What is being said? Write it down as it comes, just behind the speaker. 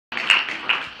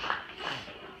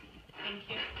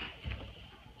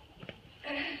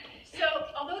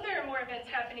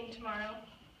happening tomorrow.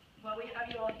 While we have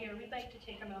you all here, we'd like to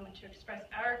take a moment to express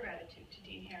our gratitude to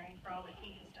Dean Herring for all that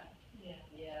he has done. Yeah.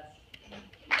 Yes.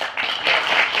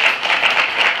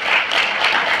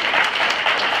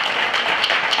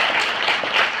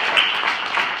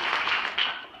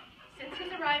 Since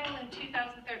his arrival in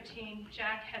 2013,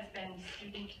 Jack has been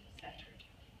student-centered.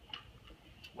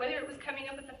 Whether it was coming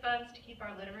up with the funds to keep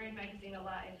our literary magazine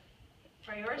alive,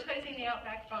 prioritizing the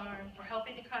Outback Farm, or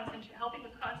helping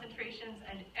with concentrations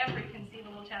and every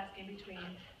conceivable task in between,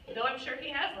 though I'm sure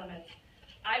he has limits,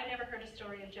 I've never heard a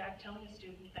story of Jack telling a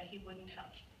student that he wouldn't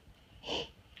help.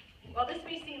 While this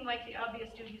may seem like the obvious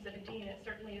duties of a dean, it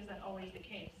certainly isn't always the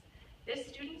case. This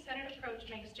student-centered approach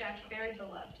makes Jack very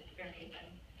beloved at Fairhaven,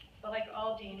 but like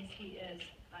all deans, he is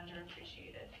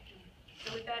underappreciated.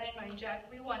 So with that in mind, Jack,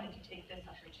 we wanted to take this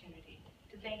opportunity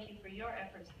to thank you for your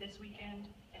efforts this weekend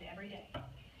and every day,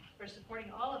 for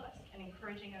supporting all of us and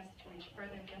encouraging us to reach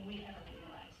further than we ever could.